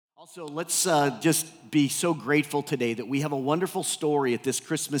Also, let's just be so grateful today that we have a wonderful story at this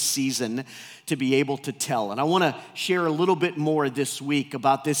Christmas season to be able to tell. And I want to share a little bit more this week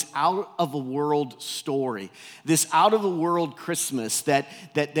about this out-of-the-world story, this out-of-the-world Christmas that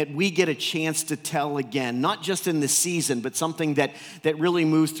we get a chance to tell again, not just in this season, but something that really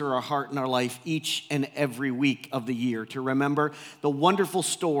moves through our heart and our life each and every week of the year, to remember the wonderful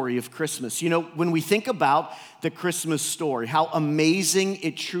story of Christmas. You know, when we think about the Christmas story, how amazing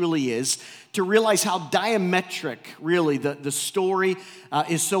it truly is to realize how diametric, really, the story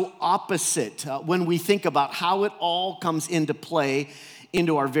is so opposite when we think about how it all comes into play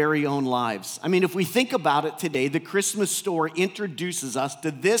into our very own lives. I mean, if we think about it today, the Christmas story introduces us to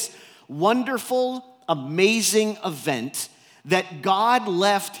this wonderful, amazing event that God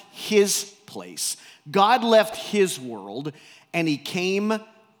left his place. God left his world, and he came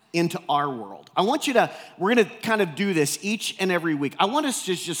into our world. We're going to kind of do this each and every week. I want us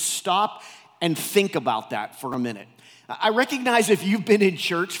to just stop and think about that for a minute. I recognize if you've been in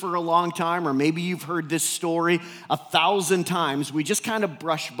church for a long time, or maybe you've heard this story 1,000 times, we just kind of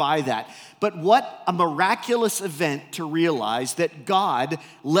brush by that. But what a miraculous event to realize that God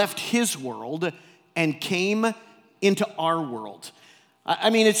left his world and came into our world.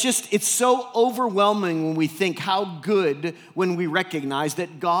 I mean, it's so overwhelming when we think how good when we recognize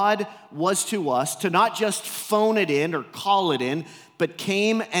that God was to us to not just phone it in or call it in, but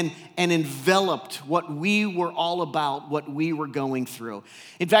came and enveloped what we were all about, what we were going through.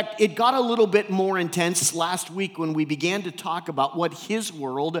 In fact, it got a little bit more intense last week when we began to talk about what his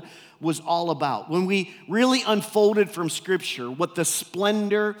world was all about. When we really unfolded from Scripture what the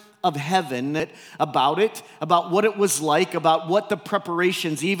splendor of heaven about what it was like, about what the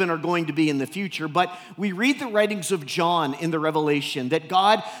preparations even are going to be in the future. But we read the writings of John in the Revelation that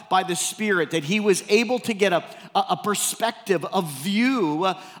God, by the Spirit, that he was able to get a perspective, a view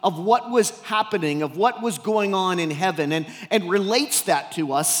of what was happening, of what was going on in heaven, and relates that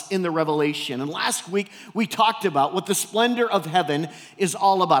to us in the Revelation. And last week, we talked about what the splendor of heaven is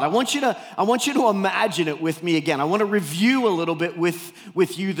all about. I want you to imagine it with me again. I want to review a little bit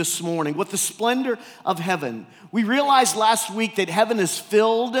with you this morning what the splendor of heaven. We realized last week that heaven is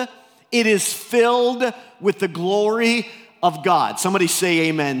filled with the glory of God. Somebody say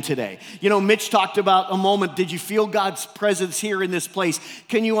amen today. You know, Mitch talked about a moment, did you feel God's presence here in this place?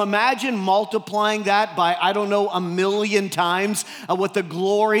 Can you imagine multiplying that by, 1,000,000 times what the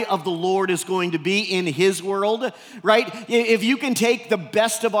glory of the Lord is going to be in his world, right? If you can take the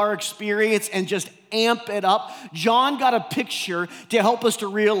best of our experience and just amp it up, John got a picture to help us to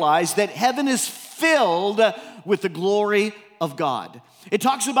realize that heaven is filled with the glory of God. It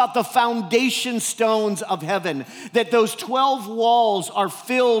talks about the foundation stones of heaven, that those 12 walls are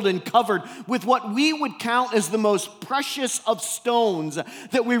filled and covered with what we would count as the most precious of stones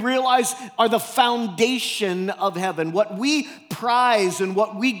that we realize are the foundation of heaven. What we prize and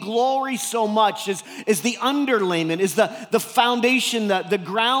what we glory so much is the underlayment, is the foundation, the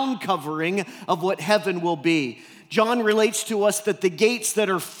ground covering of what heaven will be. John relates to us that the gates that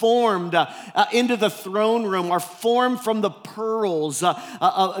are formed into the throne room are formed from the pearls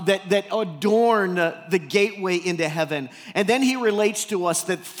that adorn the gateway into heaven. And then he relates to us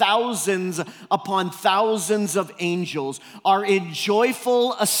that thousands upon thousands of angels are in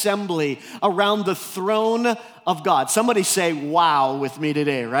joyful assembly around the throne of God. Somebody say wow with me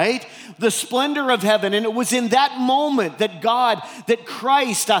today, right? The splendor of heaven. And it was in that moment that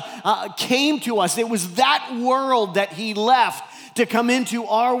Christ came to us. It was that world that he left to come into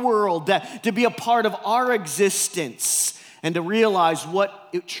our world, to be a part of our existence and to realize what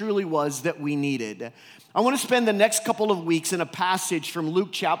it truly was that we needed. I want to spend the next couple of weeks in a passage from Luke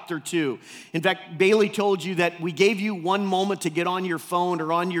chapter 2. In fact, Bailey told you that we gave you one moment to get on your phone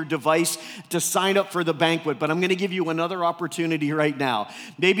or on your device to sign up for the banquet, but I'm going to give you another opportunity right now.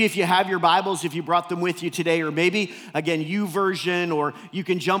 Maybe if you have your Bibles, if you brought them with you today, or maybe, again, YouVersion, or you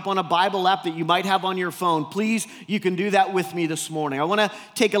can jump on a Bible app that you might have on your phone. Please, you can do that with me this morning. I want to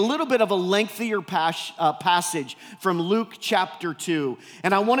take a little bit of a lengthier passage from Luke chapter 2,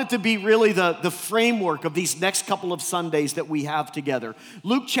 and I want it to be really the framework of these next couple of Sundays that we have together.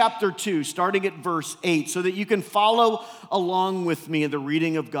 Luke chapter 2, starting at verse 8, so that you can follow along with me in the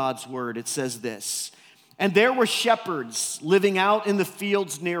reading of God's word. It says this: "And there were shepherds living out in the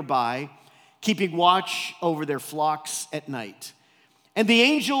fields nearby, keeping watch over their flocks at night. And the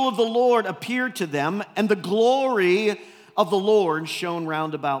angel of the Lord appeared to them, and the glory of the Lord shone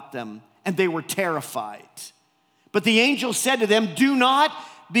round about them, and they were terrified. But the angel said to them, 'Do not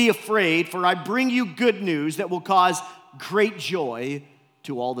be afraid, for I bring you good news that will cause great joy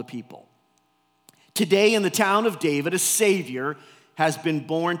to all the people. Today in the town of David, a Savior has been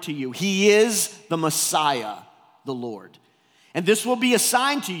born to you. He is the Messiah, the Lord. And this will be a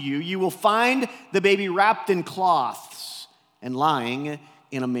sign to you. You will find the baby wrapped in cloths and lying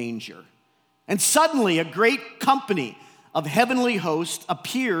in a manger." And suddenly a great company of heavenly hosts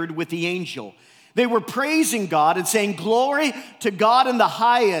appeared with the angel. They were praising God and saying, "Glory to God in the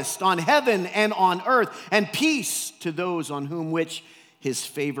highest, on heaven and on earth, and peace to those on whom which his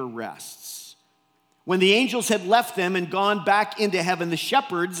favor rests." When the angels had left them and gone back into heaven, the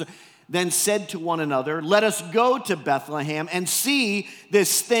shepherds then said to one another, "Let us go to Bethlehem and see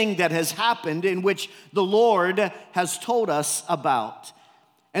this thing that has happened, in which the Lord has told us about."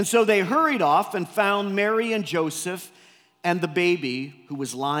 And so they hurried off and found Mary and Joseph and the baby who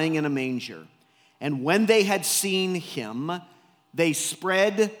was lying in a manger. And when they had seen him, they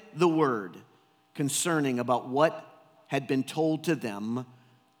spread the word concerning about what had been told to them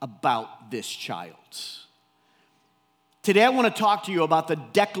about this child. Today I want to talk to you about the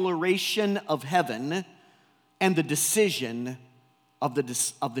declaration of heaven and the decision of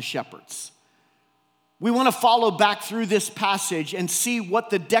the shepherds. We want to follow back through this passage and see what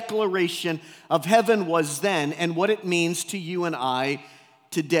the declaration of heaven was then and what it means to you and I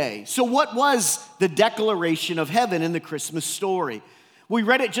today. So what was the declaration of heaven in the Christmas story? We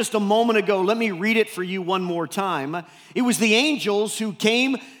read it just a moment ago. Let me read it for you one more time. It was the angels who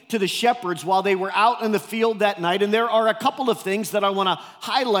came to the shepherds while they were out in the field that night. And there are a couple of things that I want to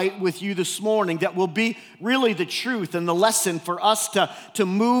highlight with you this morning that will be really the truth and the lesson for us to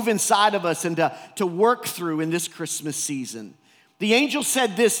move inside of us and to work through in this Christmas season. The angel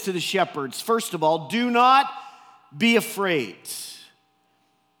said this to the shepherds. First of all, "Do not be afraid.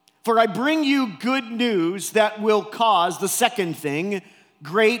 For I bring you good news that will cause," the second thing,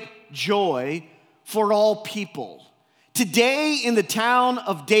 "great joy for all people. Today in the town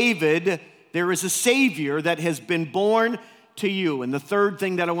of David, there is a Savior that has been born to you." And the third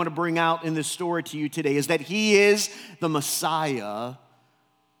thing that I want to bring out in this story to you today is that he is the Messiah,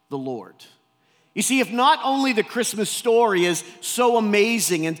 the Lord. You see, if not only the Christmas story is so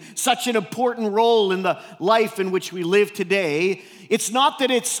amazing and such an important role in the life in which we live today, it's not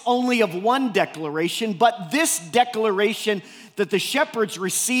that it's only of one declaration, but this declaration that the shepherds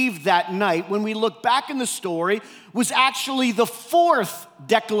received that night, when we look back in the story, was actually the fourth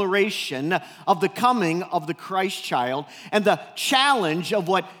declaration of the coming of the Christ child and the challenge of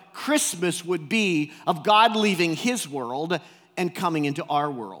what Christmas would be, of God leaving his world and coming into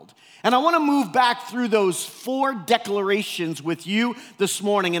our world. And I want to move back through those four declarations with you this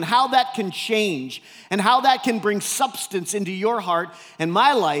morning and how that can change and how that can bring substance into your heart and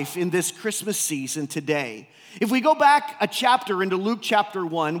my life in this Christmas season today. If we go back a chapter into Luke chapter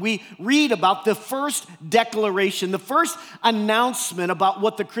 1, we read about the first declaration, the first announcement about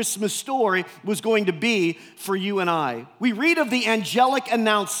what the Christmas story was going to be for you and I. We read of the angelic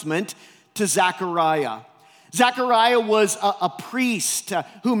announcement to Zechariah. Zechariah was a priest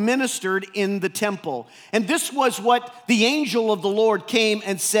who ministered in the temple. And this was what the angel of the Lord came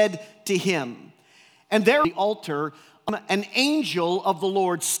and said to him. And there at the altar, an angel of the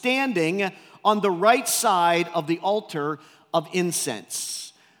Lord standing on the right side of the altar of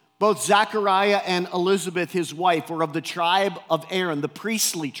incense. Both Zechariah and Elizabeth, his wife, were of the tribe of Aaron, the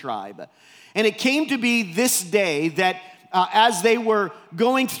priestly tribe. And it came to be this day that as they were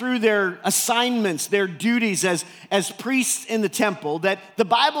going through their assignments, their duties as priests in the temple, that the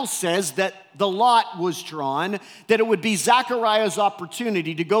Bible says that the lot was drawn, that it would be Zechariah's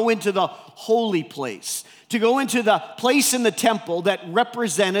opportunity to go into the holy place, to go into the place in the temple that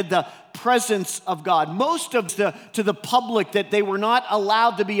represented the presence of God. Most of to the public that they were not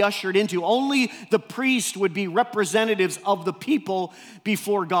allowed to be ushered into. Only the priest would be representatives of the people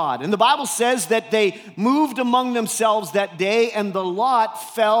before God. And the Bible says that they moved among themselves that day, and the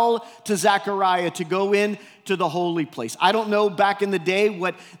lot fell to Zechariah to go in to the holy place. I don't know back in the day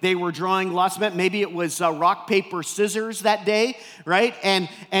what they were drawing lots meant. Maybe it was rock, paper, scissors that day, right?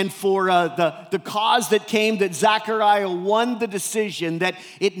 And for the cause that came, that Zechariah won the decision that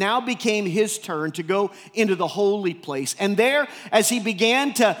it now became his turn to go into the holy place. And there, as he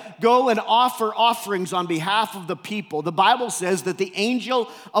began to go and offer offerings on behalf of the people, the Bible says that the angel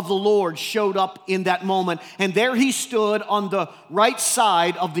of the Lord showed up in that moment. And there he stood on the right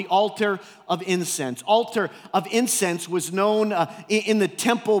side of the altar of incense. Altar of incense was known in the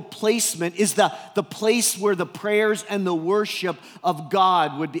temple placement is the place where the prayers and the worship of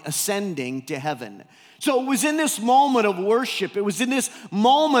God would be ascending to heaven. So it was in this moment of worship, it was in this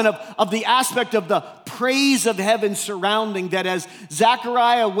moment of the aspect of the praise of heaven surrounding that as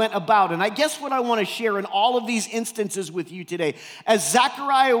Zechariah went about. And I guess what I want to share in all of these instances with you today, as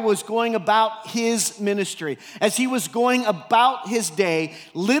Zechariah was going about his ministry, as he was going about his day,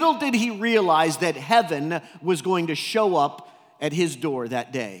 little did he realize that heaven was going to show up at his door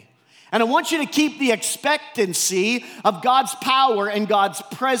that day. And I want you to keep the expectancy of God's power and God's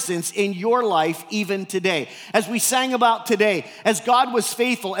presence in your life even today. As we sang about today, as God was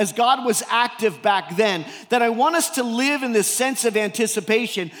faithful, as God was active back then, that I want us to live in this sense of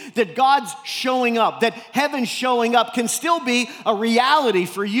anticipation that God's showing up, that heaven showing up can still be a reality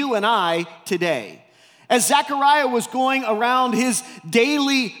for you and I today. As Zechariah was going around his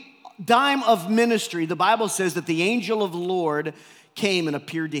daily dime of ministry, the Bible says that the angel of the Lord came and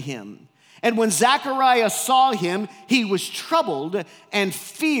appeared to him. And when Zechariah saw him, he was troubled, and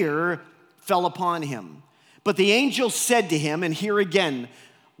fear fell upon him. But the angel said to him, and here again,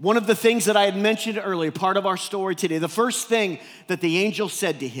 one of the things that I had mentioned earlier, part of our story today, the first thing that the angel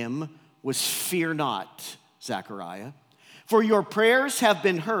said to him was, "Fear not, Zechariah, for your prayers have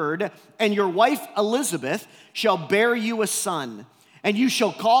been heard, and your wife Elizabeth shall bear you a son, and you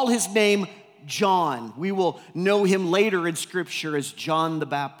shall call his name John." We will know him later in Scripture as John the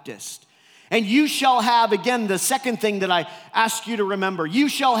Baptist. "And you shall have," again, the second thing that I ask you to remember, "you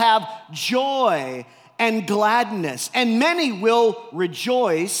shall have joy and gladness, and many will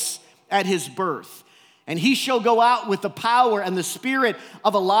rejoice at his birth. And he shall go out with the power and the spirit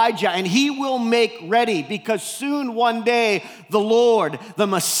of Elijah, and he will make ready, because soon one day the Lord, the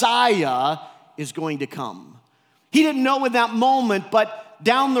Messiah, is going to come." He didn't know in that moment, but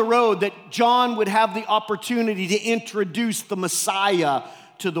down the road that John would have the opportunity to introduce the Messiah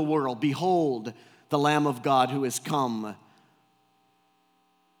to the world. Behold, the Lamb of God who has come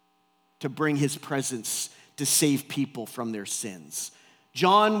to bring his presence to save people from their sins.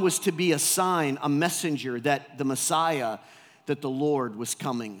 John was to be a sign, a messenger that the Messiah, that the Lord was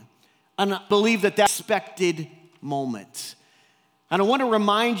coming. And I believe that expected moment. And I want to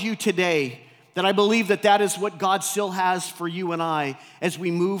remind you today that I believe that that is what God still has for you and I as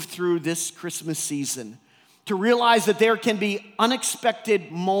we move through this Christmas season. To realize that there can be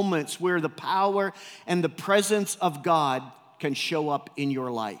unexpected moments where the power and the presence of God can show up in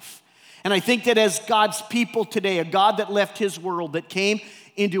your life. And I think that as God's people today, a God that left his world, that came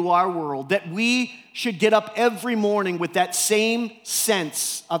into our world, that we should get up every morning with that same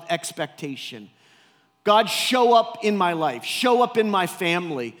sense of expectation. God, show up in my life, show up in my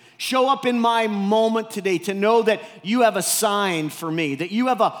family, show up in my moment today to know that you have a sign for me, that you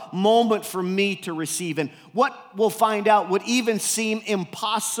have a moment for me to receive. And what we'll find out would even seem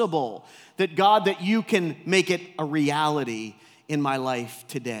impossible, that God, that you can make it a reality in my life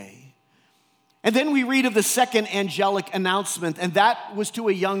today. And then we read of the second angelic announcement, and that was to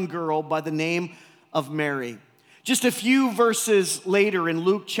a young girl by the name of Mary. Just a few verses later in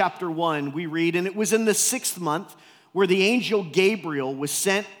Luke chapter 1, we read, "And it was in the 6th month where the angel Gabriel was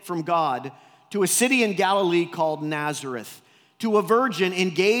sent from God to a city in Galilee called Nazareth, to a virgin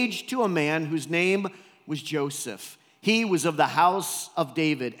engaged to a man whose name was Joseph. He was of the house of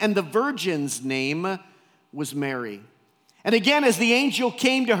David, and the virgin's name was Mary. And again, as the angel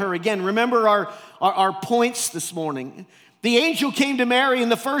came to her," again, remember our points this morning. The angel came to Mary,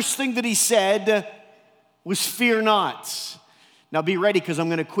 and the first thing that he said was, "Fear not." Now be ready, because I'm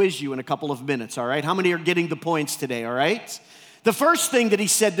going to quiz you in a couple of minutes, all right? How many are getting the points today, all right? The first thing that he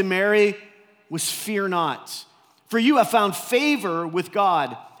said to Mary was, "Fear not, for you have found favor with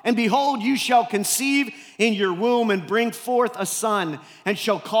God. And behold, you shall conceive in your womb and bring forth a son, and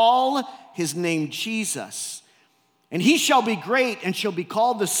shall call his name Jesus. And he shall be great, and shall be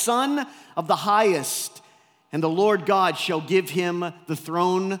called the Son of the Highest. And the Lord God shall give him the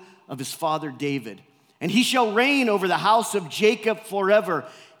throne of his father David. And he shall reign over the house of Jacob forever,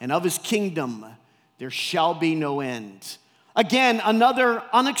 and of his kingdom there shall be no end." Again, another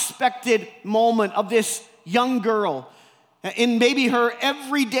unexpected moment of this young girl in maybe her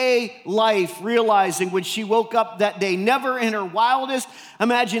everyday life, realizing when she woke up that day, never in her wildest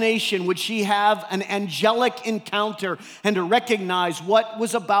imagination would she have an angelic encounter and to recognize what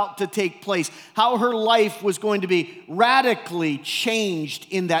was about to take place, how her life was going to be radically changed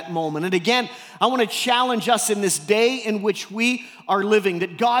in that moment. And again, I want to challenge us in this day in which we are living,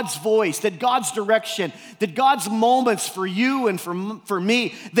 that God's voice, that God's direction, that God's moments for you and for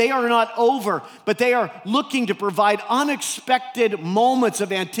me, they are not over, but they are looking to provide unexpected moments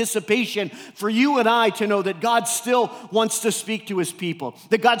of anticipation for you and I to know that God still wants to speak to his people,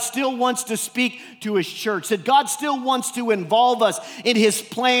 that God still wants to speak to his church, that God still wants to involve us in his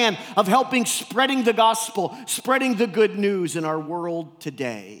plan of helping spreading the gospel, spreading the good news in our world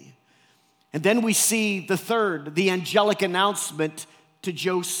today. And then we see the third, the angelic announcement to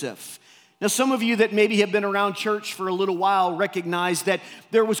Joseph. Now, some of you that maybe have been around church for a little while recognize that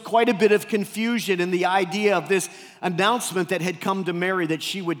there was quite a bit of confusion in the idea of this announcement that had come to Mary, that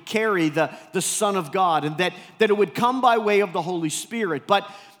she would carry the Son of God, and that it would come by way of the Holy Spirit.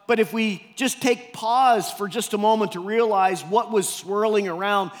 But if we just take pause for just a moment to realize what was swirling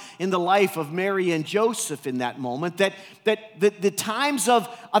around in the life of Mary and Joseph in that moment, that the times of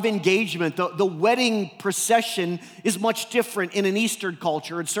engagement, the wedding procession is much different in an Eastern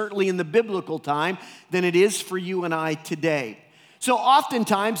culture, and certainly in the biblical time, than it is for you and I today. So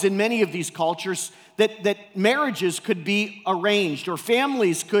oftentimes in many of these cultures, that marriages could be arranged, or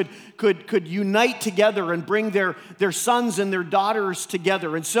families could unite together and bring their sons and their daughters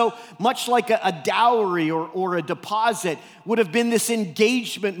together. And so much like a dowry or a deposit would have been this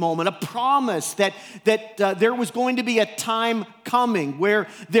engagement moment, a promise that there was going to be a time coming where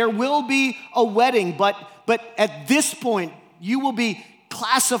there will be a wedding, but at this point you will be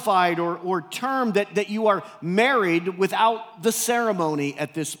classified or termed that you are married without the ceremony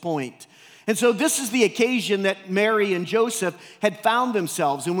at this point. And so this is the occasion that Mary and Joseph had found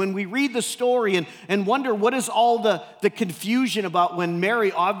themselves. And when we read the story and wonder what is all the confusion about when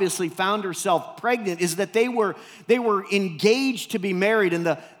Mary obviously found herself pregnant, is that they were engaged to be married, and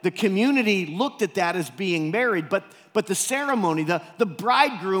the community looked at that as being married. But the ceremony, the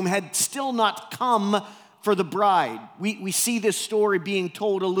bridegroom had still not come for the bride. We see this story being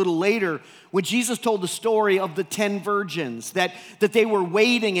told a little later when Jesus told the story of the 10 virgins, that they were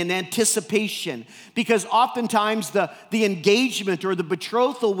waiting in anticipation, because oftentimes the engagement or the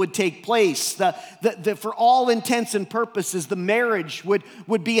betrothal would take place. For all intents and purposes, the marriage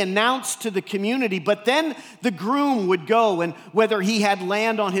would be announced to the community, but then the groom would go, and whether he had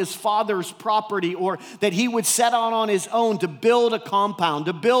land on his father's property or that he would set out on his own to build a compound,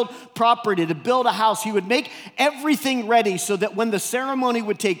 to build property, to build a house, he would make everything ready so that when the ceremony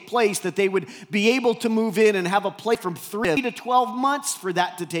would take place, that they would be able to move in and have a place from 3 to 12 months for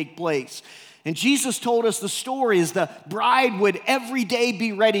that to take place. And Jesus told us the story is the bride would every day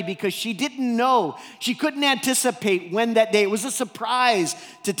be ready, because she didn't know, she couldn't anticipate when that day, it was a surprise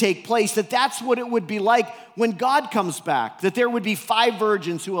to take place, that's what it would be like when God comes back, that there would be 5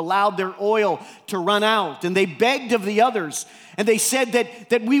 virgins who allowed their oil to run out, and they begged of the others, and they said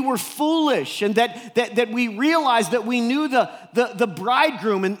that we were foolish, and that we realized that we knew the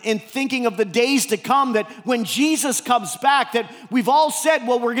bridegroom, and thinking of the days to come, that when Jesus comes back, that we've all said,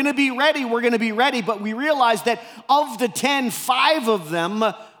 well, we're going to be ready, but we realized that of the 10, 5 of them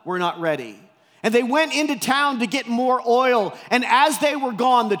were not ready. And they went into town to get more oil, and as they were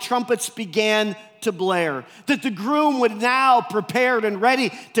gone, the trumpets began to blare, that the groom would now prepared and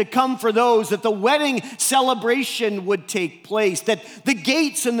ready to come for those, that the wedding celebration would take place, that the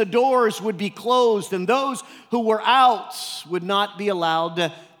gates and the doors would be closed, and those who were out would not be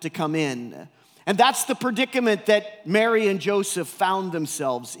allowed to come in. And that's the predicament that Mary and Joseph found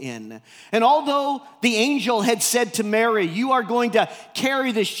themselves in. And although the angel had said to Mary, you are going to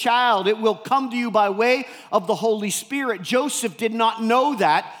carry this child, it will come to you by way of the Holy Spirit, Joseph did not know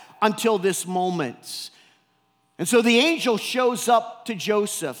that until this moment. And so the angel shows up to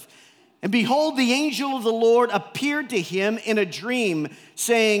Joseph, and behold, the angel of the Lord appeared to him in a dream,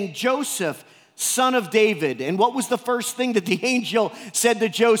 saying, Joseph, son of David. And what was the first thing that the angel said to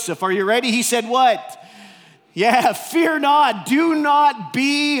Joseph? Are you ready? He said what? Yeah, fear not, do not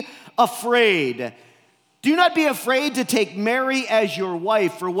be afraid. Do not be afraid to take Mary as your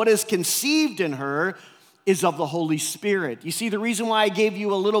wife, for what is conceived in her is of the Holy Spirit. You see, the reason why I gave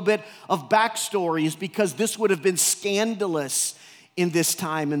you a little bit of backstory is because this would have been scandalous in this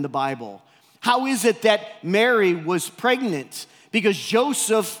time in the Bible. How is it that Mary was pregnant? Because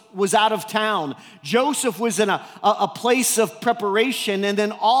Joseph was out of town. Joseph was in a place of preparation, and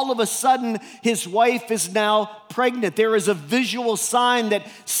then all of a sudden, his wife is now pregnant. There is a visual sign that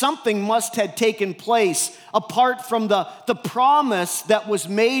something must have taken place apart from the promise that was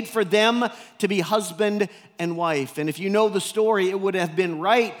made for them to be husband and wife. And if you know the story, it would have been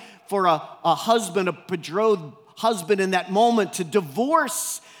right for a husband, a betrothed husband in that moment, to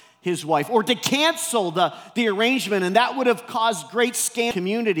divorce his wife or to cancel the arrangement, and that would have caused great scandal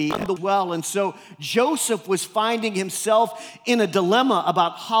community in the well. And so Joseph was finding himself in a dilemma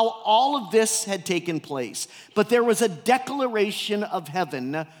about how all of this had taken place. But there was a declaration of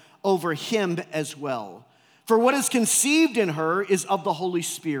heaven over him as well. For what is conceived in her is of the Holy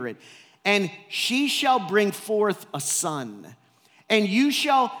Spirit, and she shall bring forth a son, and you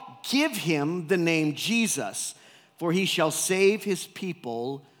shall give him the name Jesus, for he shall save his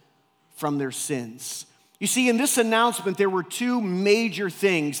people from their sins. You see, in this announcement, there were two major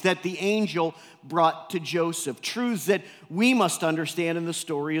things that the angel brought to Joseph, truths that we must understand in the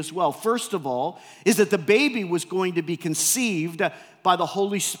story as well. First of all, is that the baby was going to be conceived by the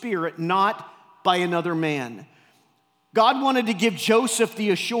Holy Spirit, not by another man. God wanted to give Joseph the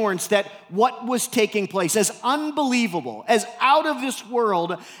assurance that what was taking place, as unbelievable, as out of this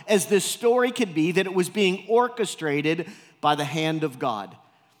world as this story could be, that it was being orchestrated by the hand of God.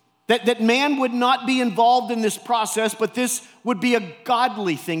 That man would not be involved in this process, but this would be a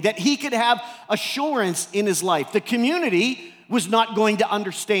godly thing, that he could have assurance in his life. The community was not going to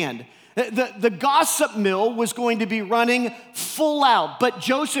understand. The gossip mill was going to be running full out. But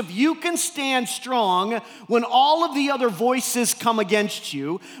Joseph, you can stand strong when all of the other voices come against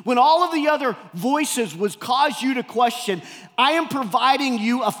you, when all of the other voices would cause you to question. I am providing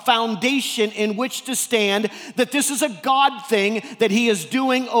you a foundation in which to stand, that this is a God thing that he is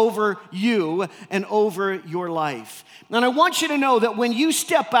doing over you and over your life. And I want you to know that when you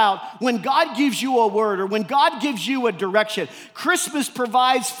step out, when God gives you a word or when God gives you a direction, Christmas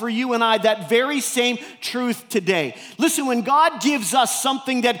provides for you and I that very same truth today. Listen, when God gives us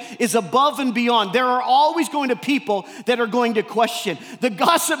something that is above and beyond, there are always going to be people that are going to question. The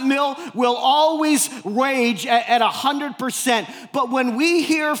gossip mill will always rage at 100%. But when we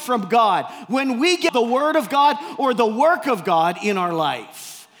hear from God, when we get the word of God or the work of God in our life,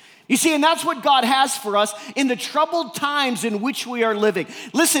 you see, and that's what God has for us in the troubled times in which we are living.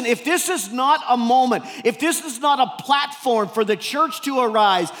 Listen, if this is not a moment, if this is not a platform for the church to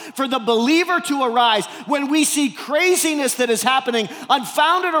arise, for the believer to arise, when we see craziness that is happening,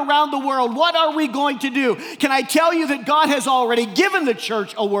 unfounded around the world, what are we going to do? Can I tell you that God has already given the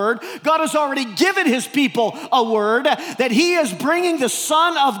church a word? God has already given his people a word, that he is bringing the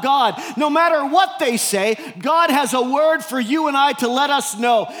Son of God. No matter what they say, God has a word for you and I to let us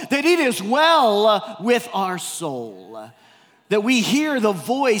know that it is well with our soul, that we hear the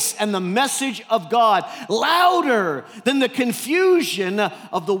voice and the message of God louder than the confusion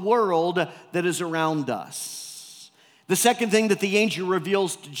of the world that is around us. The second thing that the angel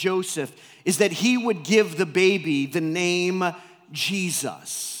reveals to Joseph is that he would give the baby the name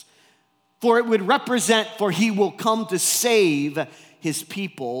Jesus, for it would represent, for he will come to save his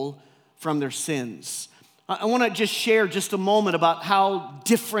people from their sins. I want to just share just a moment about how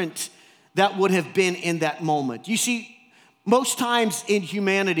different that would have been in that moment. You see, most times in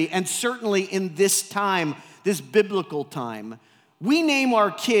humanity, and certainly in this time, this biblical time, we name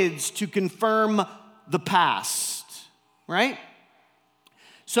our kids to confirm the past, right?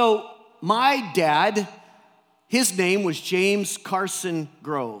 So my dad, his name was James Carson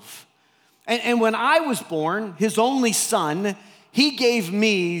Grove. And when I was born, his only son, he gave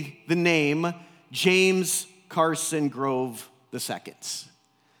me the name James Carson Grove II.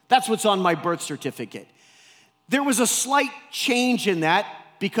 That's what's on my birth certificate. There was a slight change in that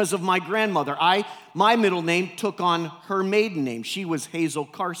because of my grandmother. My middle name took on her maiden name. She was Hazel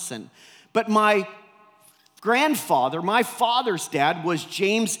Carson. But my grandfather, my father's dad, was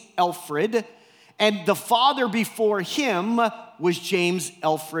James Alfred, and the father before him was James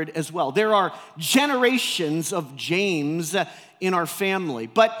Alfred as well. There are generations of James in our family,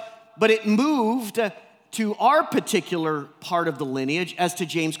 but it moved to our particular part of the lineage as to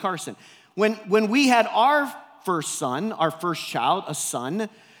James Carson. When we had our first son, our first child, a son,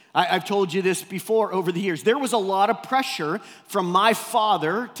 I've told you this before over the years, there was a lot of pressure from my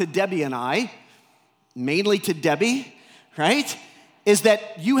father to Debbie and I, mainly to Debbie, right? Is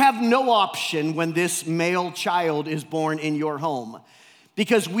that you have no option when this male child is born in your home.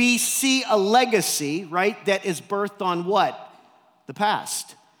 Because we see a legacy, right, that is birthed on what? The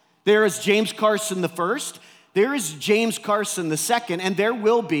past. There is James Carson the first, there is James Carson the second, and there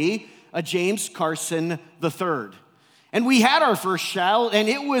will be a James Carson the third. And we had our first child, and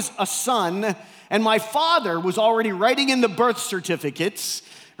it was a son, and my father was already writing in the birth certificates,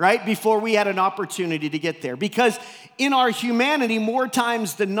 right, before we had an opportunity to get there. Because in our humanity, more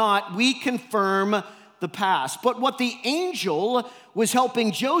times than not, we confirm the past. But what the angel was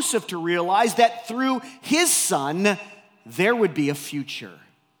helping Joseph to realize, that through his son, there would be a future.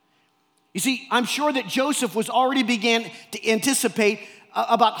 You see, I'm sure that Joseph was already began to anticipate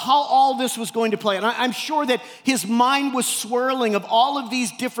about how all this was going to play. And I'm sure that his mind was swirling of all of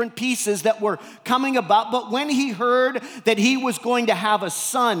these different pieces that were coming about. But when he heard that he was going to have a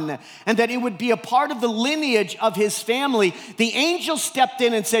son and that it would be a part of the lineage of his family, the angel stepped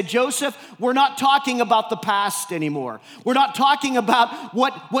in and said, Joseph, we're not talking about the past anymore. We're not talking about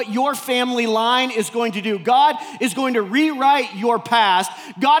what your family line is going to do. God is going to rewrite your past.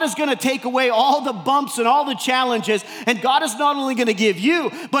 God is going to take away all the bumps and all the challenges. And God is not only going to give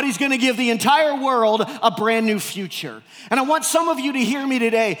you, but he's going to give the entire world a brand new future. And I want some of you to hear me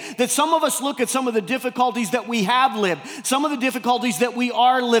today, that some of us look at some of the difficulties that we have lived, some of the difficulties that we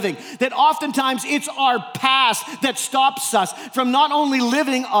are living, that oftentimes it's our past that stops us from not only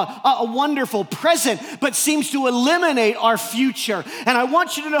living a wonderful present, but seems to eliminate our future. And I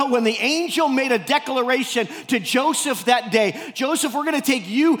want you to know, when the angel made a declaration to Joseph that day, Joseph, we're going to take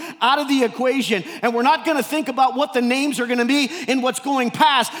you out of the equation, and we're not going to think about what the names are going to be in what's going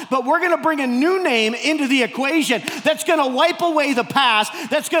past, but we're going to bring a new name into the equation that's going to wipe away the past,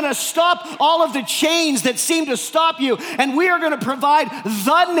 that's going to stop all of the chains that seem to stop you, and we are going to provide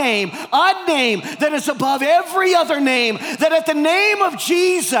the name, a name that is above every other name, that at the name of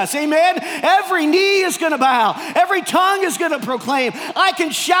Jesus, amen, every knee is going to bow, every tongue is going to proclaim. I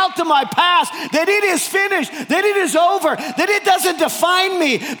can shout to my past that it is finished, that it is over, that it doesn't define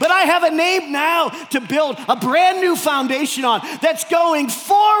me, but I have a name now to build a brand new foundation on that's going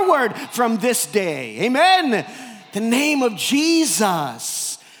forward from this day. Amen. The name of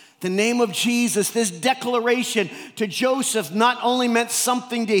Jesus. The name of Jesus. This declaration to Joseph not only meant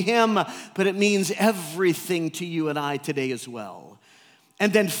something to him, but it means everything to you and I today as well.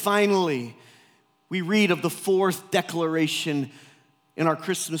 And then finally, we read of the fourth declaration in our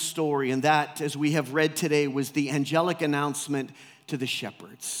Christmas story, and that, as we have read today, was the angelic announcement to the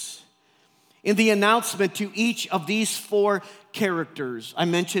shepherds. In the announcement to each of these four characters, I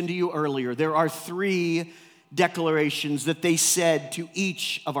mentioned to you earlier, there are three declarations that they said to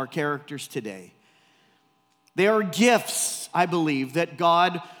each of our characters today. They are gifts, I believe, that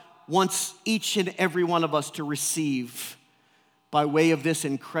God wants each and every one of us to receive by way of this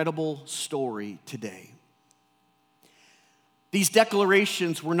incredible story today. These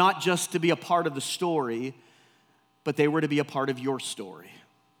declarations were not just to be a part of the story, but they were to be a part of your story.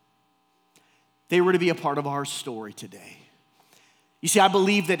 They were to be a part of our story today. You see, I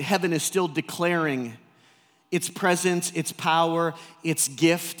believe that heaven is still declaring its presence, its power, its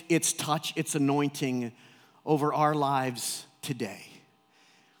gift, its touch, its anointing over our lives today.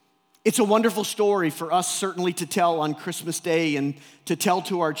 It's a wonderful story for us certainly to tell on Christmas Day and to tell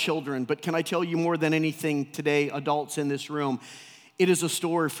to our children. But can I tell you more than anything today, adults in this room, it is a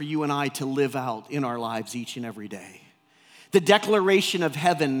story for you and I to live out in our lives each and every day. The declaration of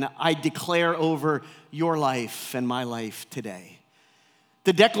heaven I declare over your life and my life today.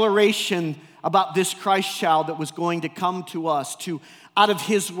 The declaration about this Christ child that was going to come to us out of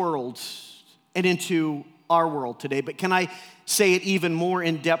his world and into our world today. But can I say it even more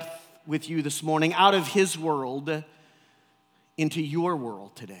in depth with you this morning? Out of his world into your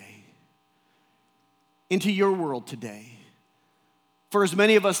world today. Into your world today. For as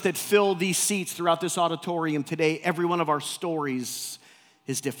many of us that fill these seats throughout this auditorium today, every one of our stories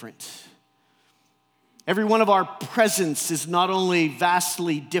is different. Every one of our presents is not only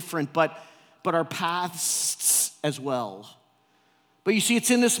vastly different, but our paths as well. But you see, it's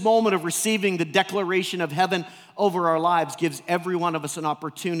in this moment of receiving the declaration of heaven over our lives gives every one of us an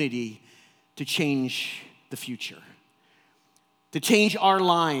opportunity to change the future, to change our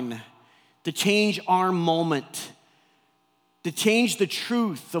line, to change our moment, to change the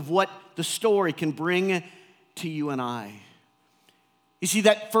truth of what the story can bring to you and I. You see,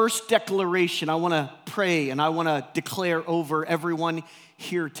 that first declaration, I want to pray and I want to declare over everyone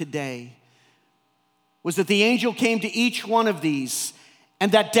here today, was that the angel came to each one of these,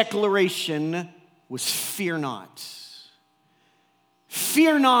 and that declaration was fear not.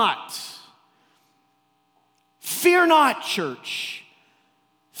 Fear not. Fear not, church.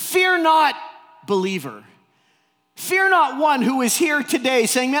 Fear not, believer. Fear not one who is here today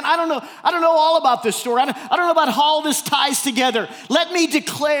saying, man, I don't know all about this story. I don't know about how all this ties together. Let me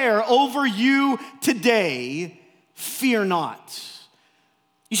declare over you today, fear not.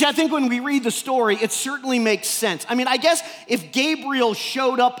 You see, I think when we read the story, it certainly makes sense. I mean, I guess if Gabriel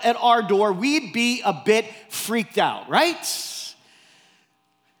showed up at our door, we'd be a bit freaked out, right?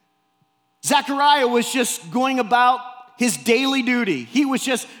 Zechariah was just going about his daily duty. He was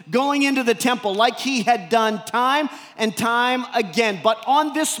just going into the temple like he had done time and time again. But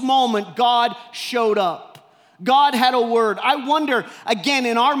on this moment, God showed up. God had a word. I wonder, again,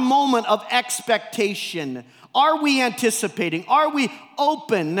 in our moment of expectation, are we anticipating? Are we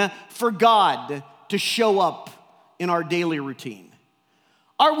open for God to show up in our daily routine?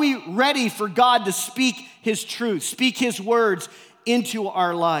 Are we ready for God to speak his truth, speak his words into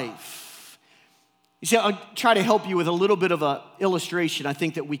our life? You see, I'll try to help you with a little bit of an illustration I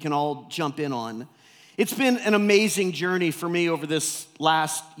think that we can all jump in on. It's been an amazing journey for me over this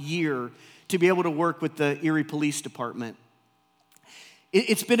last year to be able to work with the Erie Police Department.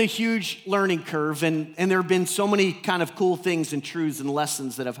 It's been a huge learning curve, and there have been so many kind of cool things and truths and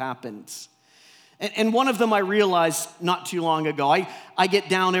lessons that have happened. And one of them I realized not too long ago. I get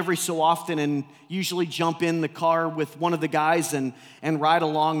down every so often and usually jump in the car with one of the guys and ride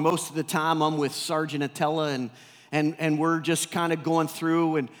along. Most of the time I'm with Sergeant Attella, and we're just kind of going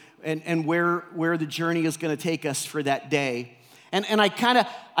through and where the journey is going to take us for that day. And I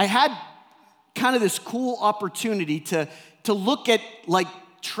had kind of this cool opportunity to look at like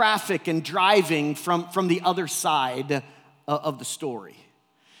traffic and driving from the other side of the story.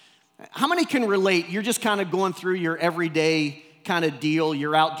 How many can relate? You're just kind of going through your everyday kind of deal.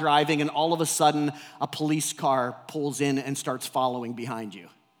 You're out driving, and all of a sudden, a police car pulls in and starts following behind you.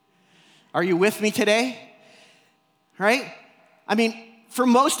 Are you with me today? Right? I mean, for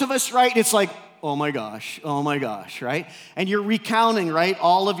most of us, right, it's like, oh my gosh, right? And you're recounting, right,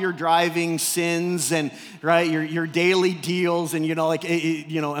 all of your driving sins and, right, your daily deals and, like,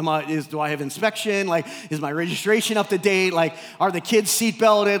 do I have inspection? Like, is my registration up to date? Like, are the kids seat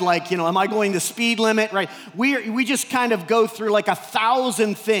belted? Like, am I going the speed limit, right? We just kind of go through like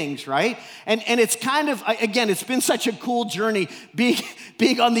 1,000 things, right? And it's kind of, again, it's been such a cool journey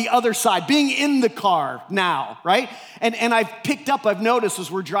being on the other side, being in the car now, right? And I've noticed as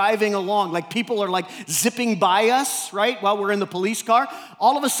we're driving along, like people are like zipping by us, right, while we're in the police car.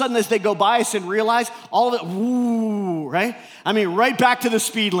 All of a sudden, as they go by us and realize all of it, woo, right? I mean, right back to the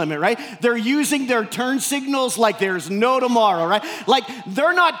speed limit, right? They're using their turn signals like there's no tomorrow, right? Like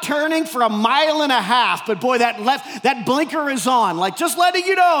they're not turning for 1.5 miles, but boy, that blinker is on. Like just letting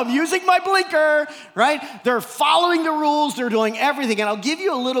you know, I'm using my blinker, right? They're following the rules. They're doing everything. And I'll give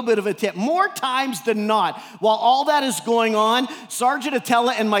you a little bit of a tip. More times than not, while all that is going on, Sergeant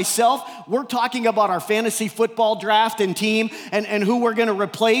Attella and myself, we're talking about our fantasy football draft and team and who we're going to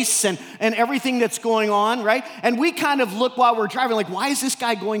replace and everything that's going on, right? And we kind of look while we're driving like, why is this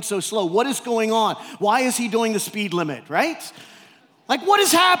guy going so slow? What is going on? Why is he doing the speed limit, right? Like, what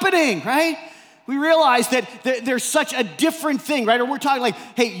is happening, right? We realize that there's such a different thing, right? Or we're talking like,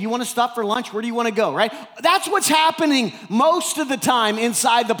 hey, you want to stop for lunch? Where do you want to go, right? That's what's happening most of the time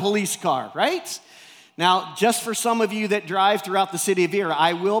inside the police car, right? Now, just for some of you that drive throughout the city of Vera,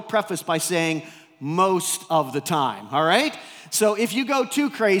 I will preface by saying most of the time, all right? So if you go too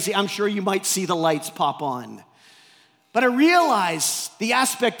crazy, I'm sure you might see the lights pop on. But I realize the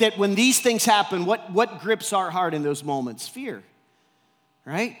aspect that when these things happen, what grips our heart in those moments? Fear,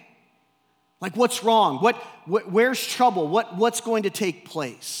 right? Like what's wrong? Where's trouble? What's going to take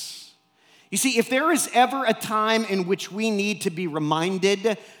place? You see, if there is ever a time in which we need to be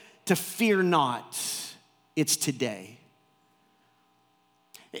reminded to fear not, it's today.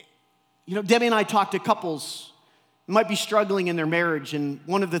 Debbie and I talk to couples who might be struggling in their marriage, and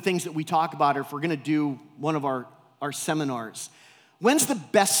one of the things that we talk about, if we're going to do one of our seminars, when's the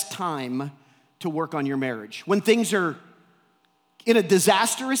best time to work on your marriage? When things are in a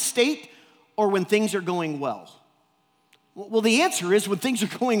disastrous state or when things are going well? Well, the answer is when things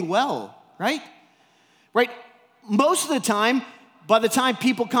are going well, right? Right? Most of the time, by the time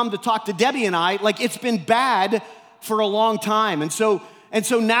people come to talk to Debbie and I, like it's been bad for a long time. And so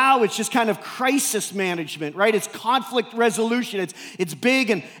now it's just kind of crisis management, right? It's conflict resolution. It's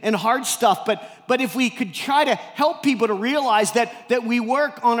big and hard stuff. But if we could try to help people to realize that we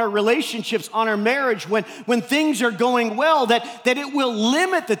work on our relationships, on our marriage, when things are going well, that it will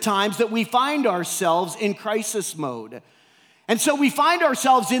limit the times that we find ourselves in crisis mode. And so we find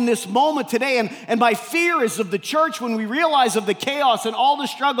ourselves in this moment today, and my fear is of the church when we realize of the chaos and all the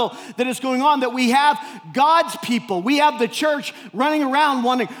struggle that is going on, that we have God's people, we have the church running around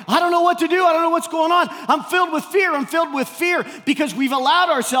wondering, I don't know what to do, I don't know what's going on. I'm filled with fear because we've allowed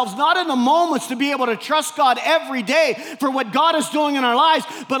ourselves not in the moments to be able to trust God every day for what God is doing in our lives,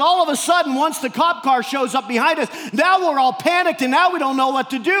 but all of a sudden, once the cop car shows up behind us, now we're all panicked and now we don't know what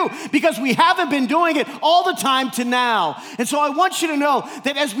to do because we haven't been doing it all the time to now. And so I want you to know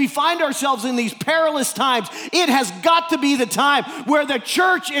that as we find ourselves in these perilous times, it has got to be the time where the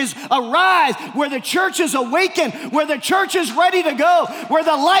church is arise, where the church is awakened, where the church is ready to go, where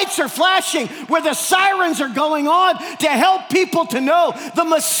the lights are flashing, where the sirens are going on to help people to know the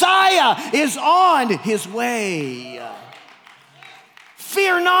Messiah is on his way.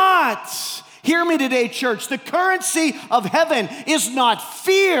 Fear not. Hear me today, church. The currency of heaven is not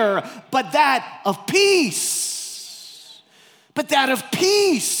fear, but that of peace. But that of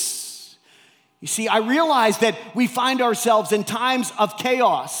peace. You see, I realize that we find ourselves in times of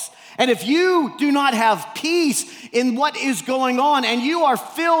chaos And if you do not have peace in what is going on and you are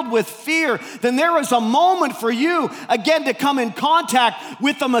filled with fear, then there is a moment for you again to come in contact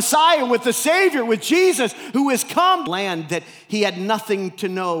with the Messiah, with the Savior, with Jesus, who has come land that he had nothing to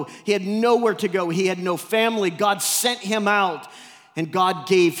know. He had nowhere to go. He had no family. God sent him out and God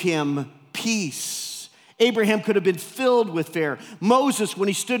gave him peace. Abraham could have been filled with fear. Moses, when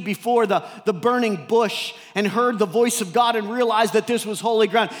he stood before the burning bush and heard the voice of God and realized that this was holy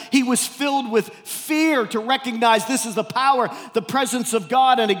ground, he was filled with fear to recognize this is the power, the presence of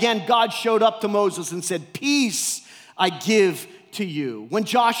God. And again, God showed up to Moses and said, "Peace I give to you." When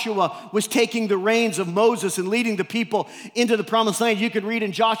Joshua was taking the reins of Moses and leading the people into the promised land, you could read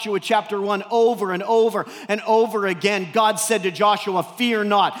in Joshua chapter 1 over and over and over again, God said to Joshua, "Fear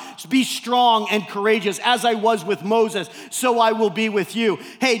not, be strong and courageous. As I was with Moses, so I will be with you."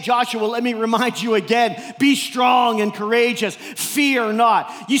 Hey, Joshua, let me remind you again, be strong and courageous. Fear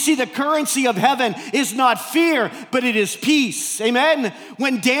not. You see, the currency of heaven is not fear, but it is peace. Amen?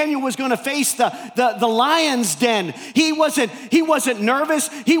 When Daniel was going to face the lion's den, he wasn't nervous.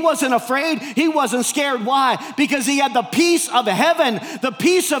 He wasn't afraid. He wasn't scared. Why? Because he had the peace of heaven, the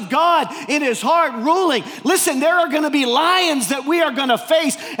peace of God in his heart ruling. Listen, there are going to be lions that we are going to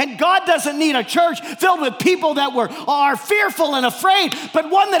face, and God doesn't need a church filled with people that are fearful and afraid,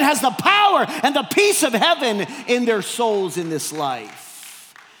 but one that has the power and the peace of heaven in their souls in this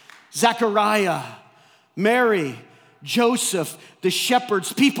life. Zechariah, Mary, Joseph, the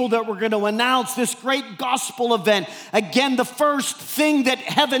shepherds, people that were going to announce this great gospel event. Again, the first thing that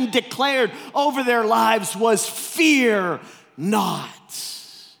heaven declared over their lives was fear not.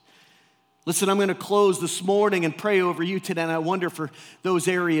 Listen, I'm going to close this morning and pray over you today, and I wonder for those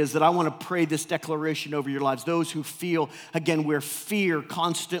areas that I want to pray this declaration over your lives, those who feel, again, where fear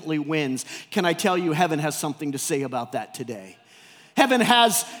constantly wins. Can I tell you, heaven has something to say about that today? Heaven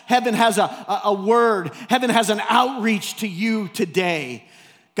has a word. Heaven has an outreach to you today.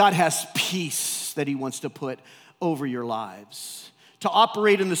 God has peace that he wants to put over your lives. To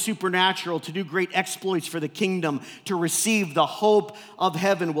operate in the supernatural, to do great exploits for the kingdom, to receive the hope of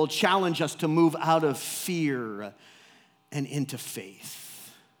heaven will challenge us to move out of fear and into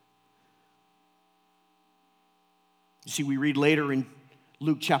faith. You see, we read later in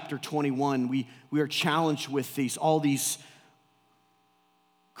Luke chapter 21, we are challenged with all these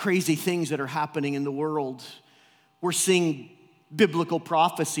crazy things that are happening in the world. We're seeing biblical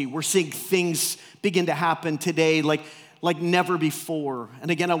prophecy. We're seeing things begin to happen today like never before. And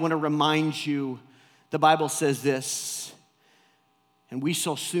again, I want to remind you, the Bible says this, "And we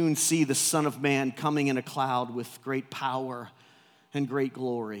shall soon see the Son of Man coming in a cloud with great power and great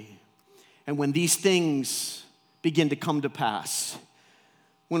glory." And when these things begin to come to pass,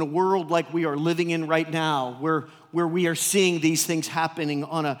 when a world like we are living in right now, where we are seeing these things happening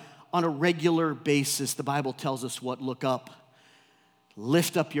on a regular basis, the Bible tells us what? Look up.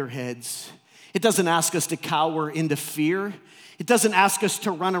 Lift up your heads. It doesn't ask us to cower into fear. It doesn't ask us to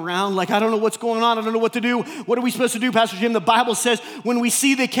run around like, I don't know what's going on. I don't know what to do. What are we supposed to do, Pastor Jim? The Bible says when we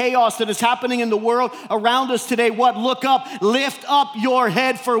see the chaos that is happening in the world around us today, what? Look up. Lift up your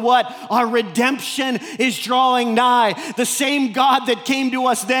head for what? Our redemption is drawing nigh. The same God that came to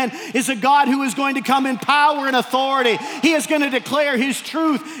us then is a God who is going to come in power and authority. He is going to declare his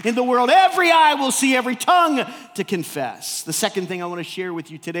truth in the world. Every eye will see, every tongue to confess. The second thing I want to share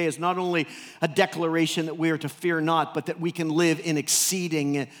with you today is not only a declaration that we are to fear not, but that we can live in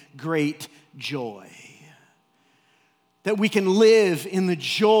exceeding great joy. That we can live in the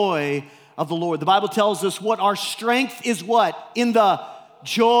joy of the Lord. The Bible tells us what our strength is what? In the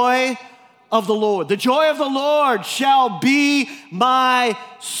joy of the Lord. The joy of the Lord shall be my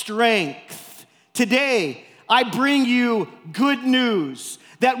strength. Today, I bring you good news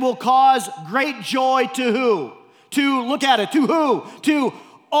that will cause great joy to who? Look at it, to who? To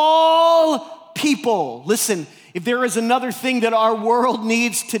all people. Listen, if there is another thing that our world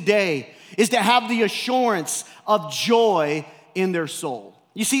needs today, is to have the assurance of joy in their soul.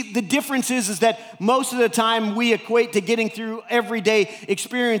 You see, the difference is that most of the time we equate to getting through everyday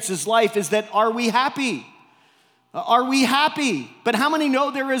experiences, life, is that are we happy? Are we happy? But how many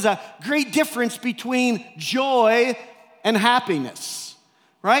know there is a great difference between joy and happiness,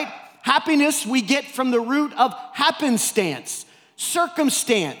 right? Happiness we get from the root of happenstance,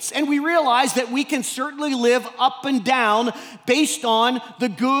 circumstance. And we realize that we can certainly live up and down based on the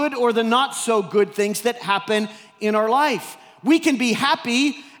good or the not so good things that happen in our life. We can be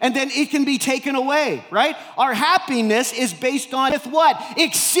happy and then it can be taken away, right? Our happiness is based on with what?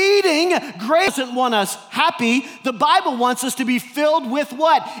 Exceeding great. Doesn't want us happy. The Bible wants us to be filled with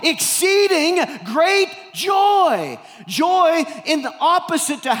what? Exceeding great Joy. Joy in the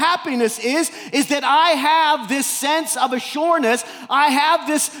opposite to happiness is that I have this sense of assurance. I have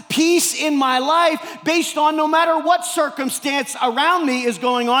this peace in my life based on no matter what circumstance around me is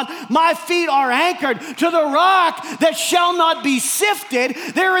going on, my feet are anchored to the rock that shall not be sifted.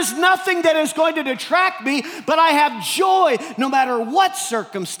 There is nothing that is going to detract me, but I have joy no matter what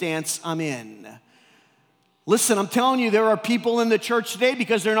circumstance I'm in. Listen, I'm telling you, there are people in the church today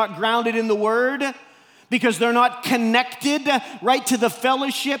because they're not grounded in the Word, because they're not connected right to the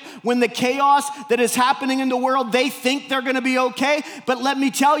fellowship. When the chaos that is happening in the world, they think they're going to be okay, but let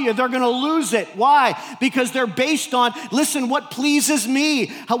me tell you, they're going to lose it. Why? Because they're based on, listen, what pleases me,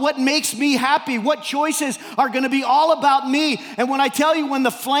 what makes me happy, what choices are going to be all about me. And when I tell you, when the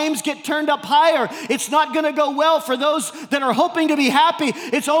flames get turned up higher, it's not going to go well for those that are hoping to be happy.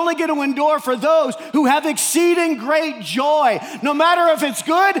 It's only going to endure for those who have exceeding great joy. No matter if it's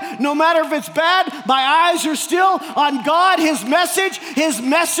good, no matter if it's bad, my eyes are still on God, His message, His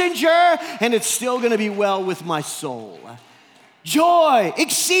messenger, and it's still going to be well with my soul. Joy,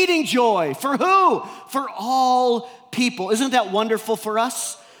 exceeding joy. For who? For all people. Isn't that wonderful for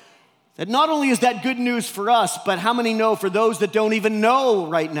us? That not only is that good news for us, but how many know for those that don't even know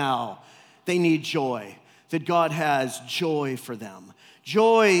right now, they need joy, that God has joy for them.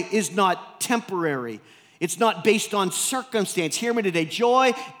 Joy is not temporary. It's not based on circumstance. Hear me today.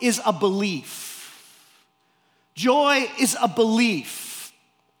 Joy is a belief. Joy is a belief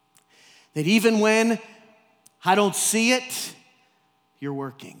that even when I don't see it, you're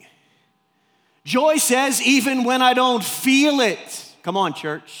working. Joy says even when I don't feel it, come on,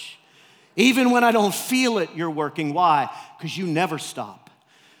 church, even when I don't feel it, you're working. Why? Because you never stop.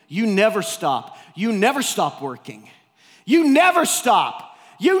 You never stop. You never stop working. You never stop.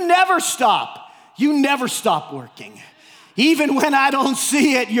 You never stop. You never stop working. Even when I don't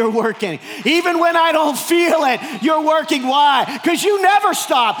see it, you're working. Even when I don't feel it, you're working. Why? Because you never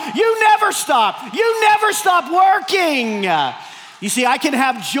stop. You never stop. You never stop working. You see, I can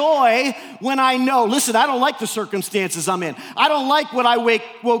have joy when I know, listen, I don't like the circumstances I'm in. I don't like what I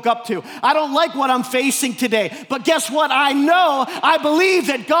woke up to. I don't like what I'm facing today. But guess what? I know, I believe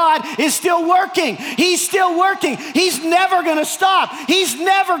that God is still working. He's still working. He's never going to stop. He's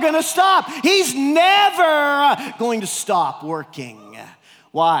never going to stop. He's never going to stop working.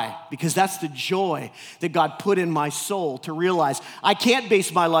 Why? Because that's the joy that God put in my soul to realize I can't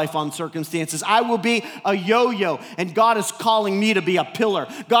base my life on circumstances. I will be a yo-yo, and God is calling me to be a pillar.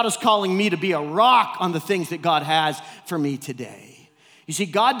 God is calling me to be a rock on the things that God has for me today. You see,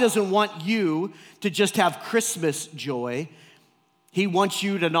 God doesn't want you to just have Christmas joy. He wants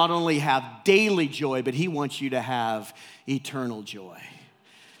you to not only have daily joy, but He wants you to have eternal joy.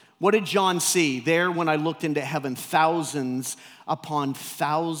 What did John see? There, when I looked into heaven, thousands upon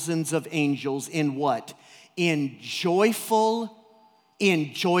thousands of angels in what? In joyful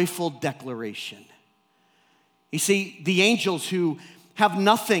declaration. You see, the angels who have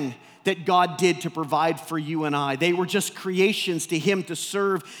nothing that God did to provide for you and I, they were just creations to Him to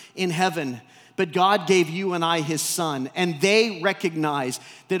serve in heaven. But God gave you and I His Son, and they recognize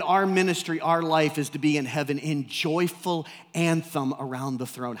that our ministry, our life is to be in heaven in joyful anthem around the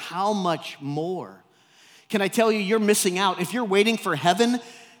throne. How much more? Can I tell you, you're missing out. If you're waiting for heaven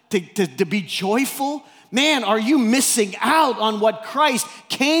to be joyful, man, are you missing out on what Christ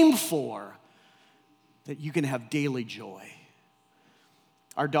came for? That you can have daily joy.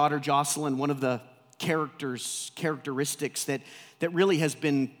 Our daughter Jocelyn, one of the characteristics that really has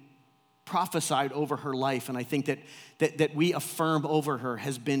been prophesied over her life, and I think that we affirm over her,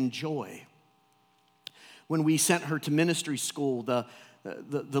 has been joy. When we sent her to ministry school, the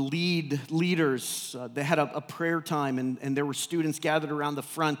leaders, they had a prayer time, and there were students gathered around the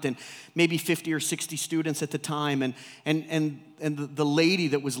front, and maybe 50 or 60 students at the time, and the lady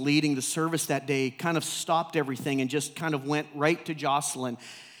that was leading the service that day kind of stopped everything and just kind of went right to Jocelyn.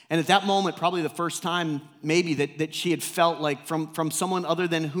 And at that moment, probably the first time maybe that she had felt like from someone other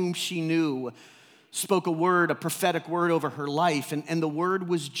than whom she knew, spoke a word, a prophetic word over her life, and the word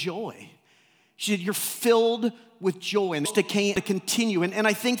was joy. She said, you're filled with joy, and to continue. And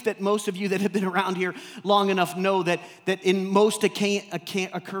I think that most of you that have been around here long enough know that in most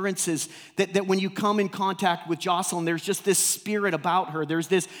occurrences, that when you come in contact with Jocelyn, there's just this spirit about her. There's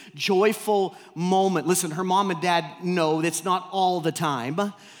this joyful moment. Listen, her mom and dad know that's not all the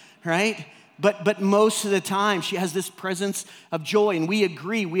time, right? But most of the time, she has this presence of joy, and we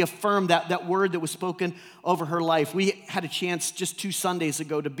agree, we affirm that word that was spoken over her life. We had a chance just 2 Sundays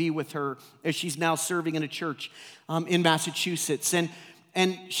ago to be with her as she's now serving in a church in Massachusetts,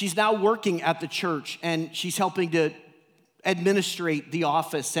 and she's now working at the church, and she's helping to administrate the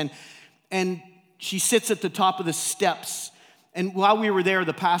office, and she sits at the top of the steps. And while we were there,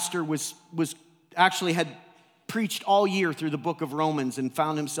 the pastor was actually had preached all year through the book of Romans and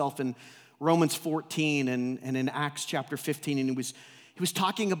found himself in Romans 14 and in Acts chapter 15. And he was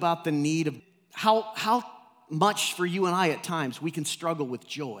talking about the need of how much for you and I at times we can struggle with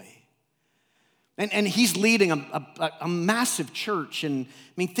joy. And he's leading a massive church, and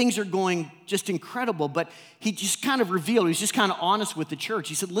I mean, things are going just incredible, but he just kind of revealed, he was just kind of honest with the church.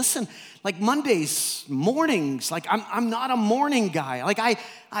 He said, listen, like Mondays, mornings, like I'm not a morning guy. Like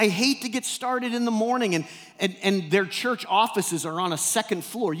I hate to get started in the morning, and their church offices are on a second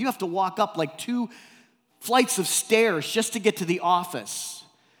floor. You have to walk up like 2 flights of stairs just to get to the office.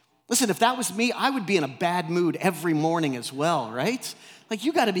 Listen, if that was me, I would be in a bad mood every morning as well, right? Like,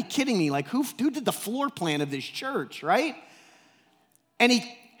 you got to be kidding me. Like, who did the floor plan of this church, right? And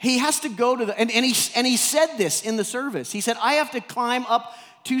he has to go to and he said this in the service. He said, I have to climb up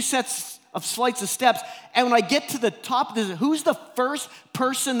 2 flights of steps. And when I get to the top, who's the first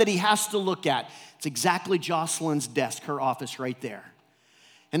person that he has to look at? It's exactly Jocelyn's desk, her office right there.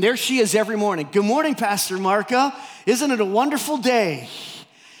 And there she is every morning. Good morning, Pastor Marco. Isn't it a wonderful day?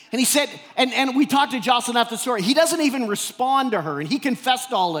 And he said, and we talked to Jocelyn after the story. He doesn't even respond to her, and he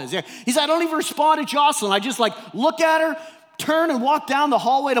confessed all this. He said, I don't even respond to Jocelyn. I just like look at her, turn and walk down the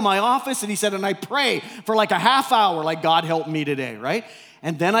hallway to my office. And he said, and I pray for like a half hour, like God help me today, right?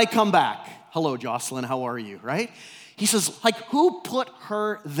 And then I come back. Hello, Jocelyn, how are you, right? He says, like, who put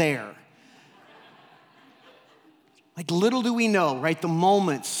her there? Like, little do we know, right? The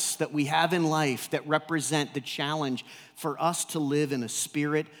moments that we have in life that represent the challenge for us to live in a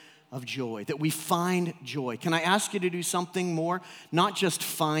spirit of joy, that we find joy. Can I ask you to do something more? Not just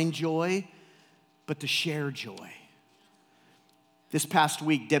find joy, but to share joy. This past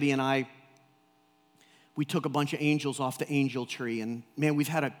week, Debbie and I, we took a bunch of angels off the angel tree. And man, we've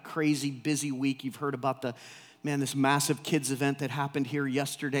had a crazy busy week. You've heard about this massive kids event that happened here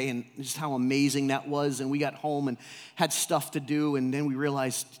yesterday and just how amazing that was. And we got home and had stuff to do. And then we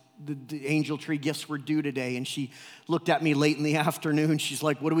realized the angel tree gifts were due today. And she looked at me late in the afternoon. She's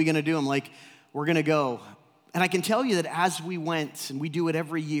like, what are we going to do? I'm like, we're going to go. And I can tell you that as we went, and we do it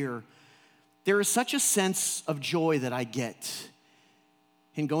every year, there is such a sense of joy that I get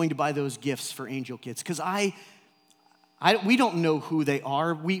in going to buy those gifts for angel kids. Because we don't know who they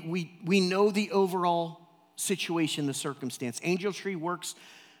are. We know the overall situation, the circumstance. Angel Tree works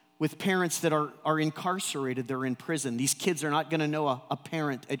with parents that are incarcerated, they're in prison. These kids are not gonna know a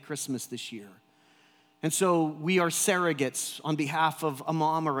parent at Christmas this year. And so we are surrogates on behalf of a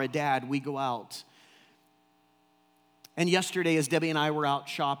mom or a dad. We go out. And yesterday, as Debbie and I were out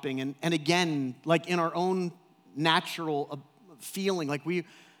shopping, and again, like in our own natural feeling, like we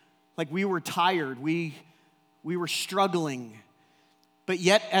were tired, we were struggling. But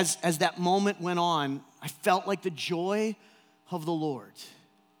yet, as that moment went on, I felt like the joy of the Lord.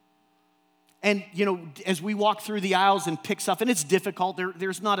 And, as we walk through the aisles and pick stuff, and it's difficult,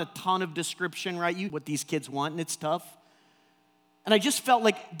 there's not a ton of description, right? What these kids want, and it's tough. And I just felt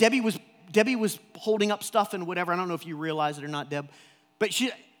like Debbie was holding up stuff and whatever. I don't know if you realize it or not, Deb. But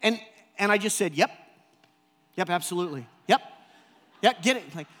and I just said, yep, absolutely, yep, get it.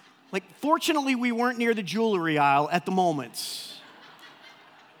 Like fortunately, we weren't near the jewelry aisle at the moment.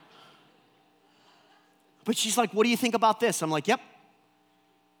 But she's like, what do you think about this? I'm like, yep.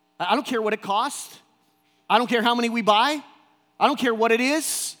 I don't care what it costs. I don't care how many we buy. I don't care what it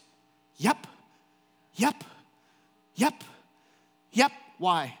is. Yep.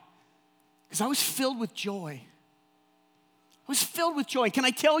 Why? Because I was filled with joy. Can I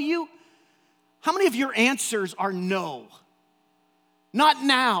tell you, how many of your answers are no? Not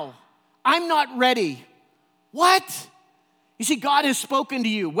now. I'm not ready. What? You see, God has spoken to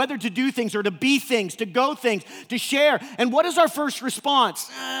you, whether to do things or to be things, to go things, to share. And what is our first response?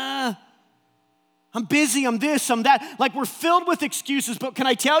 I'm busy, I'm this, I'm that. Like, we're filled with excuses. But can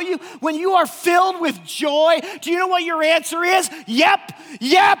I tell you, when you are filled with joy, do you know what your answer is? Yep,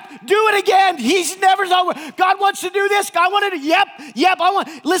 do it again. He's never, God wants to do this. God wanted to, yep,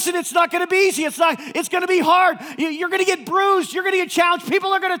 listen, it's not going to be easy. It's going to be hard. You're going to get bruised. You're going to get challenged.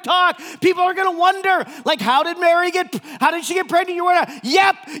 People are going to talk. People are going to wonder, like, how did she get pregnant? You were not,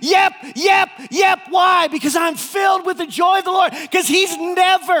 yep. Why? Because I'm filled with the joy of the Lord. Because He's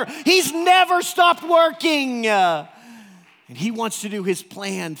never stopped working. And He wants to do His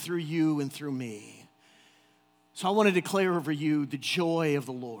plan through you and through me. So I want to declare over you the joy of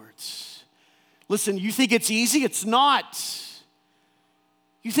the Lord. Listen, you think it's easy? It's not.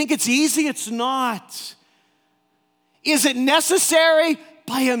 You think it's easy? It's not. Is it necessary?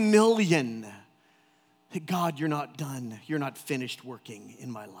 By a million. God, you're not done. You're not finished working in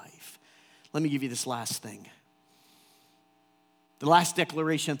my life. Let me give you this last thing. The last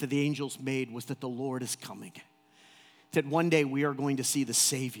declaration that the angels made was that the Lord is coming. That one day we are going to see the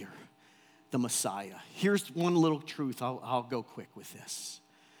Savior, the Messiah. Here's one little truth. I'll go quick with this.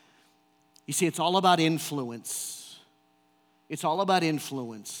 You see, it's all about influence. It's all about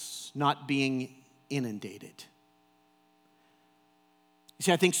influence, not being inundated. You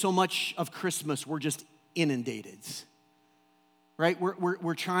see, I think so much of Christmas, we're just inundated. Right?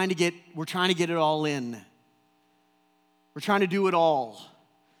 We're trying to get it all in. We're trying to do it all.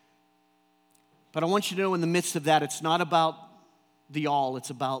 But I want you to know in the midst of that, it's not about the all, it's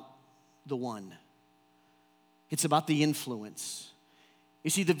about the one. It's about the influence. You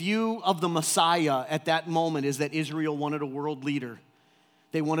see, the view of the Messiah at that moment is that Israel wanted a world leader.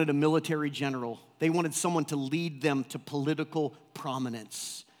 They wanted a military general. They wanted someone to lead them to political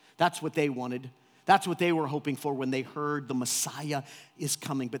prominence. That's what they wanted. That's what they were hoping for when they heard the Messiah is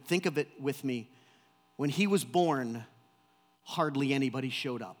coming. But think of it with me. When he was born, hardly anybody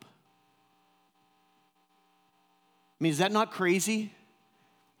showed up. I mean, is that not crazy?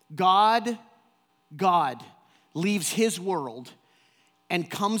 God leaves his world and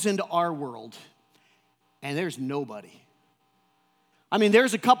comes into our world, and there's nobody. I mean,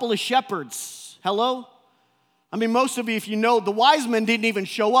 there's a couple of shepherds. Hello? I mean, most of you, if you know, the wise men didn't even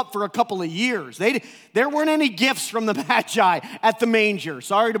show up for a couple of years. There weren't any gifts from the Magi at the manger.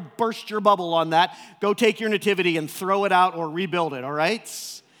 Sorry to burst your bubble on that. Go take your nativity and throw it out or rebuild it, all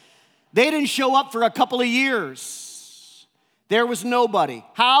right? They didn't show up for a couple of years. There was nobody.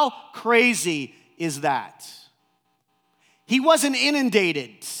 How crazy is that? He wasn't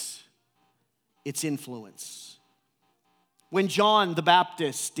inundated. It's influence. When John the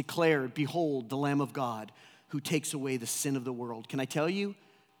Baptist declared, "Behold, the Lamb of God who takes away the sin of the world," can I tell you,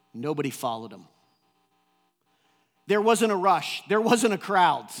 nobody followed him. There wasn't a rush. There wasn't a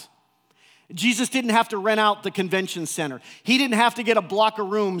crowd. Jesus didn't have to rent out the convention center. He didn't have to get a block of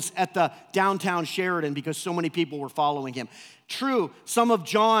rooms at the downtown Sheridan because so many people were following him. True, some of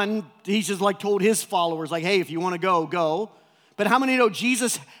John, he just like told his followers, like, hey, if you want to go, go. But how many know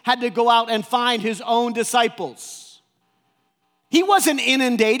Jesus had to go out and find his own disciples? He wasn't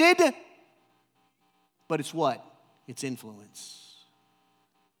inundated, but it's what? It's influence.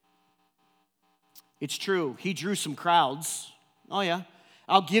 It's true, he drew some crowds. Oh yeah,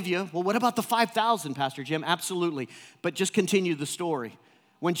 I'll give you. Well, what about the 5,000, Pastor Jim? Absolutely, but just continue the story.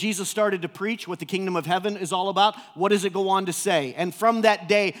 When Jesus started to preach what the kingdom of heaven is all about, what does it go on to say? And from that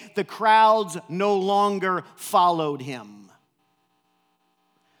day, the crowds no longer followed him.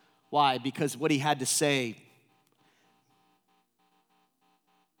 Why? Because what he had to say,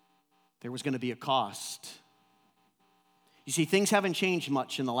 there was going to be a cost. You see, things haven't changed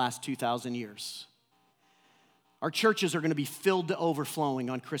much in the last 2,000 years. Our churches are going to be filled to overflowing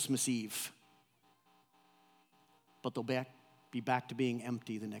on Christmas Eve, but they'll be back to being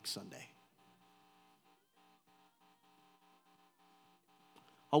empty the next Sunday.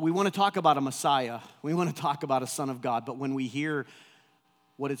 Oh, we want to talk about a Messiah. We want to talk about a Son of God, but when we hear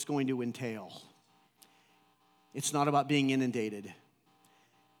what it's going to entail, it's not about being inundated.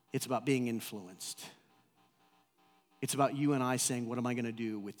 It's about being influenced. It's about you and I saying, what am I going to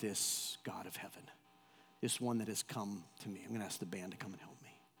do with this God of heaven? This one that has come to me. I'm going to ask the band to come and help me.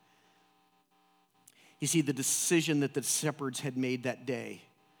 You see, the decision that the shepherds had made that day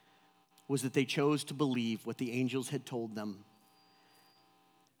was that they chose to believe what the angels had told them.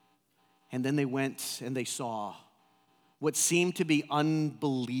 And then they went and they saw what seemed to be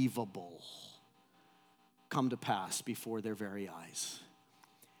unbelievable come to pass before their very eyes.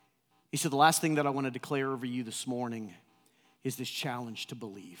 He said, the last thing that I want to declare over you this morning is this challenge to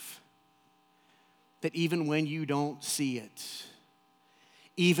believe. That even when you don't see it,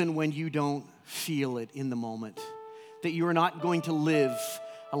 even when you don't feel it in the moment, that you are not going to live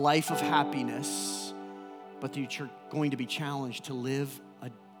a life of happiness, but that you're going to be challenged to live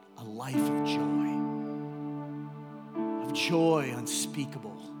a life of joy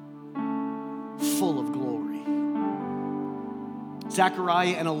unspeakable, full of glory.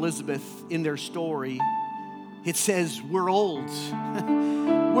 Zechariah and Elizabeth, in their story, it says, we're old.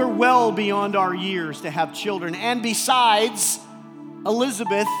 We're well beyond our years to have children. And besides,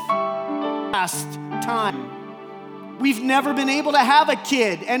 Elizabeth, past time. We've never been able to have a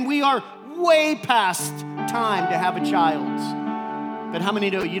kid, and we are way past time to have a child. But how many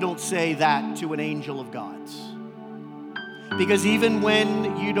know you don't say that to an angel of God? Because even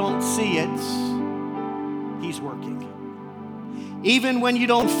when you don't see it, he's working. Even when you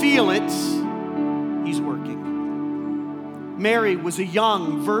don't feel it, he's working. Mary was a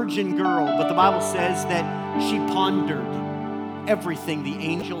young virgin girl, but the Bible says that she pondered everything the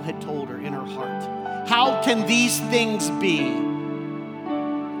angel had told her in her heart. How can these things be?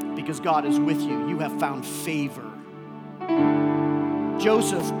 Because God is with you. You have found favor.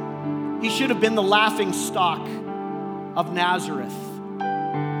 Joseph, he should have been the laughing stock of Nazareth.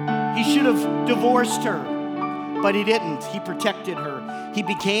 He should have divorced her, but he didn't. He protected her. He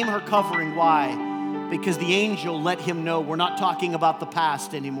became her covering. Why? Because the angel let him know, we're not talking about the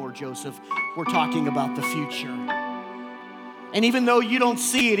past anymore, Joseph. We're talking about the future. And even though you don't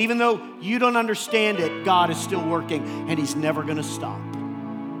see it, even though you don't understand it, God is still working, and he's never going to stop.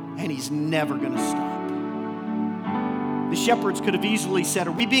 And he's never going to stop. The shepherds could have easily said,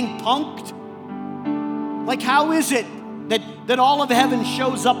 are we being punked? Like, how is it that all of heaven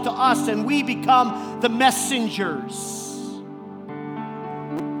shows up to us and we become the messengers?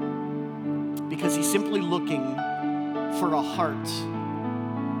 Because he's simply looking for a heart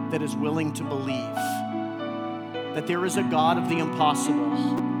that is willing to believe that there is a God of the impossible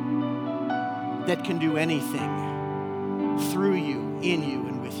that can do anything through you, in you,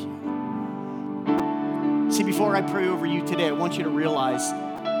 and with you. See, before I pray over you today, I want you to realize,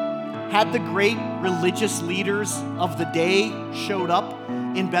 had the great religious leaders of the day showed up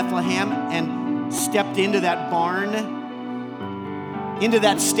in Bethlehem and stepped into that barn, into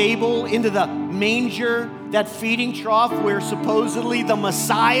that stable, into the manger, that feeding trough where supposedly the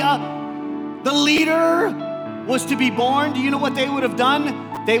Messiah, the leader, was to be born, do you know what they would have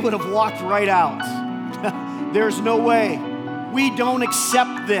done? They would have walked right out. There's no way. We don't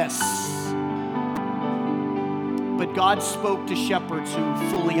accept this. But God spoke to shepherds who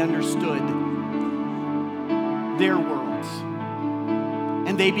fully understood their world.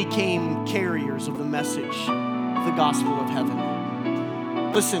 And they became carriers of the message, the gospel of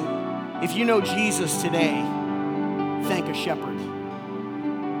heaven. Listen, if you know Jesus today, thank a shepherd.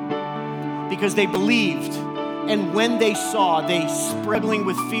 Because they believed, and when they saw, they struggling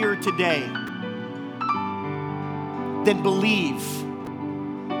with fear today, then believe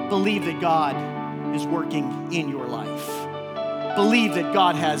that God is working in your life. Believe that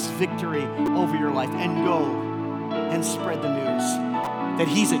God has victory over your life, and go and spread the news that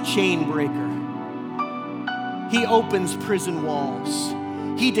he's a chain breaker. He opens prison walls.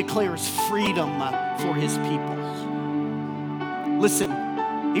 He declares freedom for his people. Listen,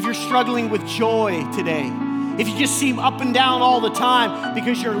 if you're struggling with joy today, if you just seem up and down all the time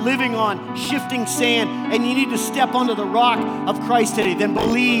because you're living on shifting sand and you need to step onto the rock of Christ today, then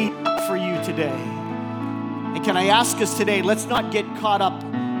believe for you today. And can I ask us today, let's not get caught up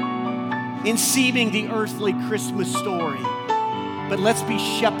in seeming the earthly Christmas story, but let's be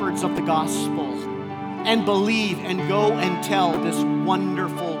shepherds of the gospel and believe and go and tell this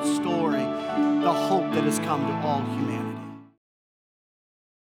wonderful story, the hope that has come to all humanity.